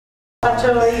Faccio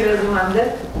io le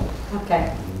domande? Ok.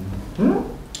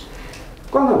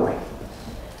 Quando vuoi.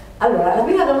 Allora, la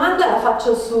prima domanda la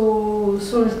faccio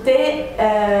sul te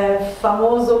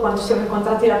famoso quando ci siamo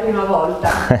incontrati la prima volta.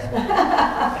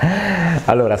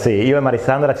 Allora sì, io e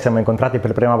Marisandra ci siamo incontrati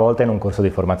per la prima volta in un corso di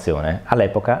formazione.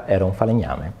 All'epoca ero un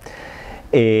falegname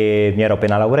e mi ero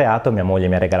appena laureato, mia moglie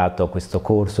mi ha regalato questo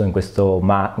corso in questo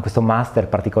master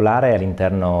particolare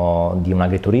all'interno di un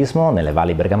agriturismo nelle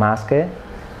valli bergamasche,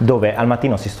 dove al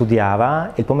mattino si studiava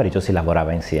e il pomeriggio si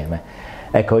lavorava insieme.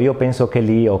 Ecco, io penso che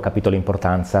lì ho capito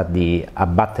l'importanza di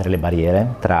abbattere le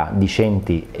barriere tra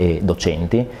discenti e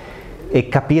docenti e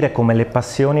capire come le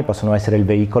passioni possono essere il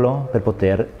veicolo per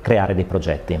poter creare dei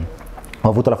progetti. Ho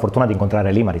avuto la fortuna di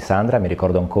incontrare lì Marisandra, mi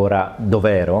ricordo ancora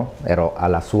dove ero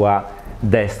alla sua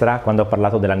destra quando ho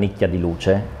parlato della nicchia di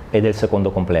luce e del secondo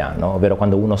compleanno, ovvero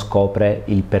quando uno scopre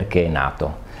il perché è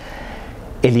nato.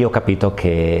 E lì ho capito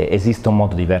che esiste un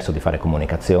modo diverso di fare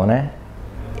comunicazione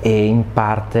e in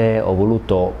parte ho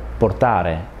voluto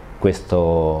portare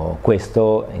questo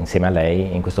insieme a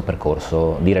lei in questo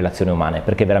percorso di relazioni umane,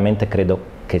 perché veramente credo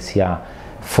che sia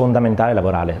fondamentale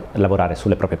lavorare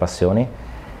sulle proprie passioni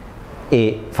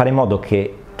e fare in modo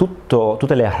che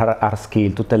tutte le hard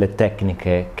skill, tutte le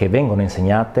tecniche che vengono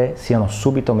insegnate siano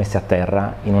subito messe a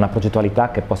terra in una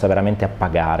progettualità che possa veramente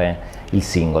appagare il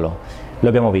singolo. Lo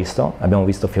abbiamo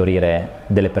visto fiorire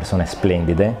delle persone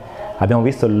splendide, abbiamo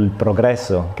visto il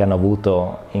progresso che hanno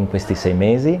avuto in questi 6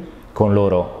 mesi, con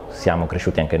loro siamo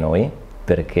cresciuti anche noi,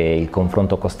 perché il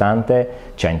confronto costante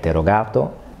ci ha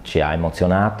interrogato, ci ha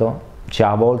emozionato, ci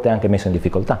ha a volte anche messo in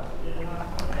difficoltà,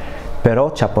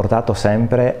 però ci ha portato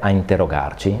sempre a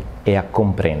interrogarci e a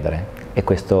comprendere, e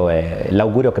questo è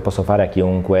l'augurio che posso fare a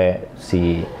chiunque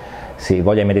si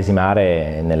voglia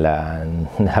immedesimare nella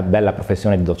bella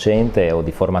professione di docente o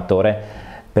di formatore,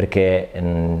 perché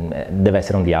deve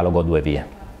essere un dialogo a 2 vie.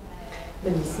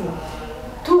 Bellissimo.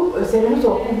 Tu sei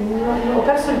venuto, ho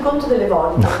perso il conto delle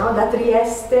volte, no? Da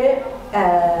Trieste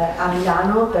a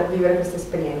Milano per vivere questa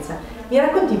esperienza. Mi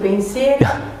racconti i pensieri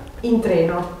in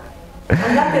treno?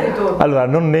 Andate e ritorno. Allora,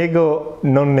 non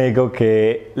nego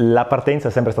che la partenza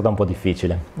è sempre stata un po'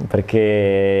 difficile,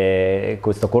 perché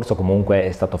questo corso comunque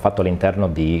è stato fatto all'interno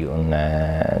di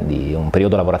un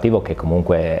periodo lavorativo che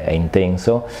comunque è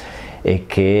intenso e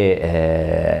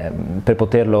che per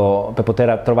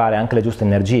poter trovare anche le giuste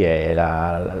energie e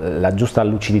la giusta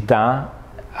lucidità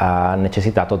ha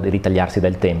necessitato di ritagliarsi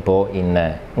del tempo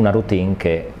in una routine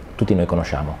che tutti noi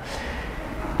conosciamo.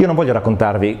 Io non voglio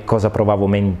raccontarvi cosa provavo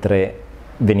mentre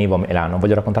venivo a Milano,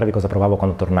 voglio raccontarvi cosa provavo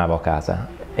quando tornavo a casa,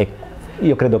 e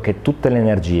io credo che tutte le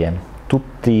energie,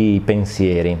 tutti i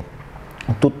pensieri,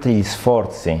 tutti gli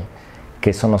sforzi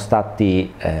che sono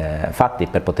stati fatti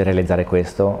per poter realizzare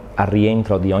questo, al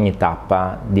rientro di ogni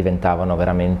tappa diventavano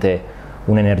veramente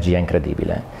un'energia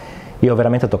incredibile. Io ho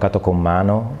veramente toccato con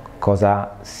mano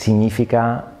cosa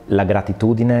significa la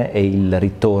gratitudine e il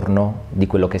ritorno di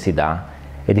quello che si dà,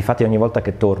 e difatti ogni volta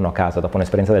che torno a casa dopo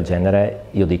un'esperienza del genere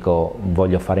io dico: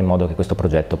 voglio fare in modo che questo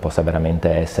progetto possa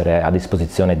veramente essere a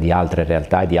disposizione di altre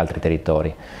realtà e di altri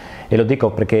territori. E lo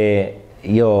dico perché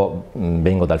io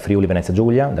vengo dal Friuli Venezia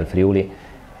Giulia, dal Friuli,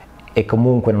 e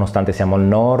comunque nonostante siamo al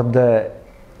nord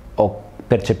ho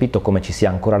percepito come ci sia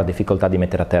ancora la difficoltà di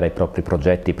mettere a terra i propri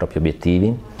progetti, i propri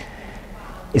obiettivi,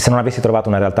 e se non avessi trovato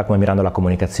una realtà come Mirando la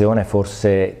Comunicazione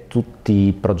forse tutti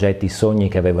i progetti, i sogni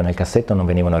che avevo nel cassetto non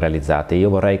venivano realizzati. Io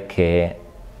vorrei che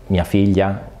mia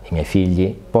figlia, i miei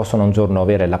figli possano un giorno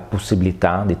avere la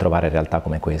possibilità di trovare realtà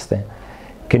come queste,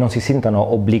 che non si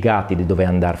sintano obbligati di dover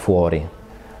andare fuori,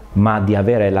 ma di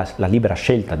avere la libera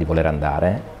scelta di voler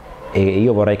andare. E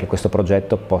io vorrei che questo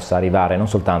progetto possa arrivare non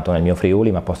soltanto nel mio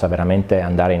Friuli, ma possa veramente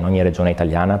andare in ogni regione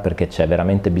italiana, perché c'è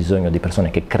veramente bisogno di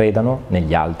persone che credano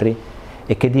negli altri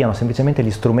e che diano semplicemente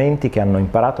gli strumenti che hanno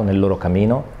imparato nel loro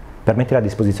cammino per mettere a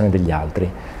disposizione degli altri.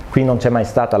 Qui non c'è mai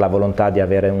stata la volontà di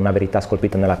avere una verità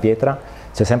scolpita nella pietra,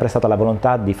 c'è sempre stata la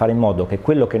volontà di fare in modo che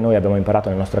quello che noi abbiamo imparato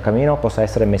nel nostro cammino possa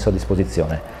essere messo a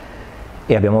disposizione,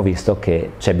 e abbiamo visto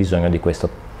che c'è bisogno di questo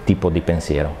tipo di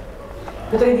pensiero.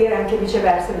 Potrei dire anche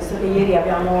viceversa, visto che ieri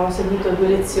abbiamo seguito 2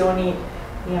 lezioni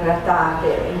in realtà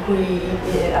in cui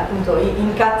appunto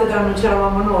in cattedra non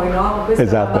c'eravamo noi, no? Questa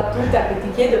Esatto. è una battuta che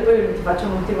ti chiedo e poi ti faccio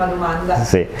un'ultima domanda.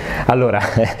 Sì, allora,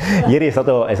 ieri è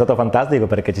stato fantastico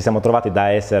perché ci siamo trovati da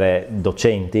essere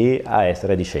docenti a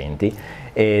essere discenti,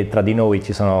 e tra di noi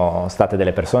ci sono state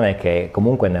delle persone che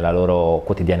comunque nella loro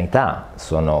quotidianità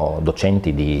sono docenti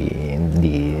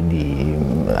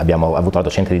abbiamo avuto la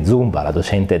docente di Zumba, la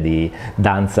docente di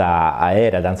danza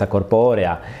aerea, danza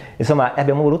corporea, insomma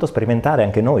abbiamo voluto sperimentare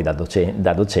anche noi da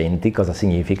docenti cosa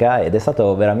significa, ed è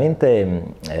stato veramente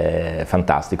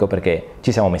fantastico, perché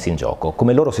ci siamo messi in gioco,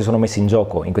 come loro si sono messi in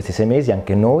gioco in questi 6 mesi,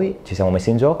 anche noi ci siamo messi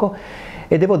in gioco.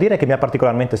 E devo dire che mi ha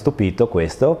particolarmente stupito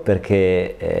questo,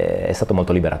 perché è stato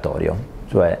molto liberatorio,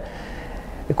 cioè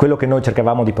quello che noi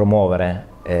cercavamo di promuovere,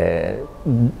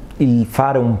 il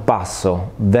fare un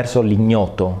passo verso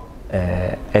l'ignoto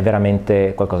è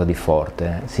veramente qualcosa di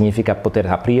forte, significa poter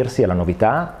aprirsi alla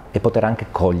novità e poter anche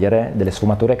cogliere delle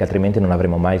sfumature che altrimenti non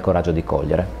avremo mai il coraggio di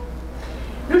cogliere.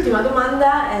 L'ultima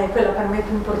domanda è quella per me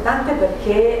più importante,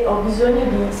 perché ho bisogno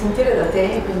di sentire da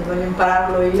te, quindi voglio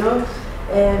impararlo io.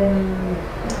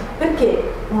 Perché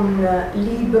un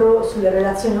libro sulle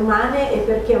relazioni umane, e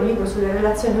perché un libro sulle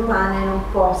relazioni umane non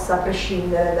possa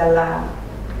prescindere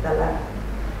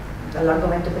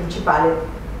dall'argomento principale,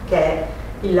 che è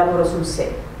il lavoro sul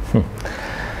sé?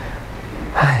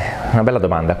 Una bella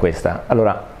domanda questa.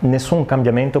 Allora, nessun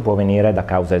cambiamento può venire da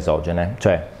cause esogene,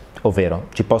 cioè, ovvero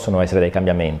ci possono essere dei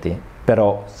cambiamenti,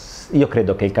 però io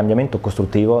credo che il cambiamento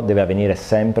costruttivo deve avvenire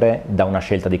sempre da una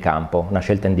scelta di campo, una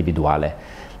scelta individuale,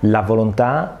 la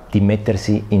volontà di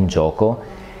mettersi in gioco,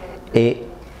 e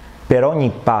per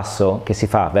ogni passo che si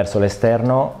fa verso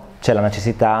l'esterno c'è la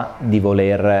necessità di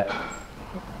voler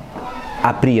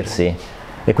aprirsi,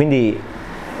 e quindi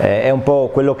è un po'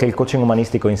 quello che il coaching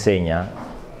umanistico insegna,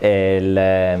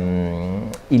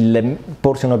 il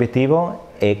porsi un obiettivo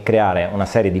e creare una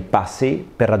serie di passi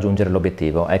per raggiungere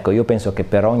l'obiettivo. Ecco, io penso che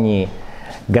per ogni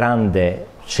grande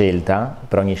scelta,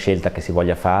 per ogni scelta che si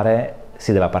voglia fare,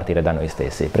 si deve partire da noi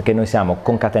stessi, perché noi siamo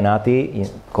concatenati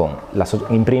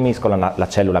in primis con la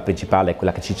cellula principale,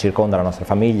 quella che ci circonda, la nostra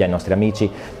famiglia, i nostri amici,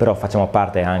 però facciamo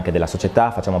parte anche della società,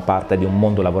 facciamo parte di un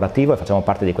mondo lavorativo e facciamo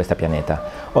parte di questo pianeta.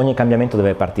 Ogni cambiamento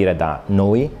deve partire da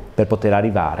noi per poter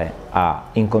arrivare a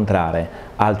incontrare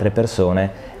altre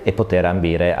persone e poter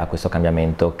ambire a questo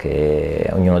cambiamento che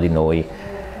ognuno di noi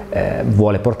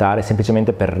vuole portare,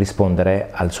 semplicemente per rispondere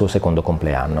al suo secondo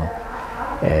compleanno.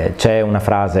 C'è una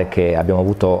frase che abbiamo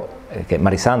avuto, che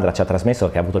Marisandra ci ha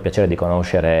trasmesso, che ha avuto il piacere di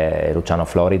conoscere, Luciano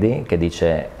Floridi, che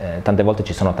dice tante volte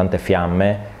ci sono tante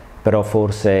fiamme, però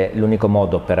forse l'unico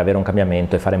modo per avere un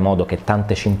cambiamento è fare in modo che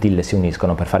tante scintille si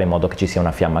uniscono per fare in modo che ci sia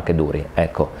una fiamma che duri.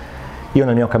 Ecco, io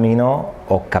nel mio cammino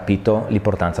ho capito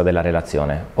l'importanza della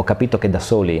relazione, ho capito che da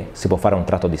soli si può fare un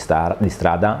tratto di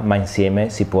strada, ma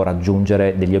insieme si può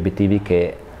raggiungere degli obiettivi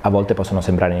che a volte possono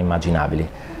sembrare inimmaginabili.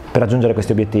 Per raggiungere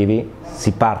questi obiettivi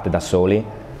si parte da soli,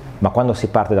 ma quando si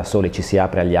parte da soli ci si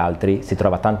apre agli altri, si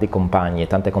trova tanti compagni e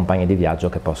tante compagne di viaggio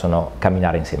che possono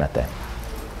camminare insieme a te.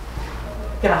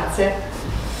 Grazie.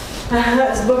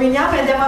 Sbobiniamo e andiamo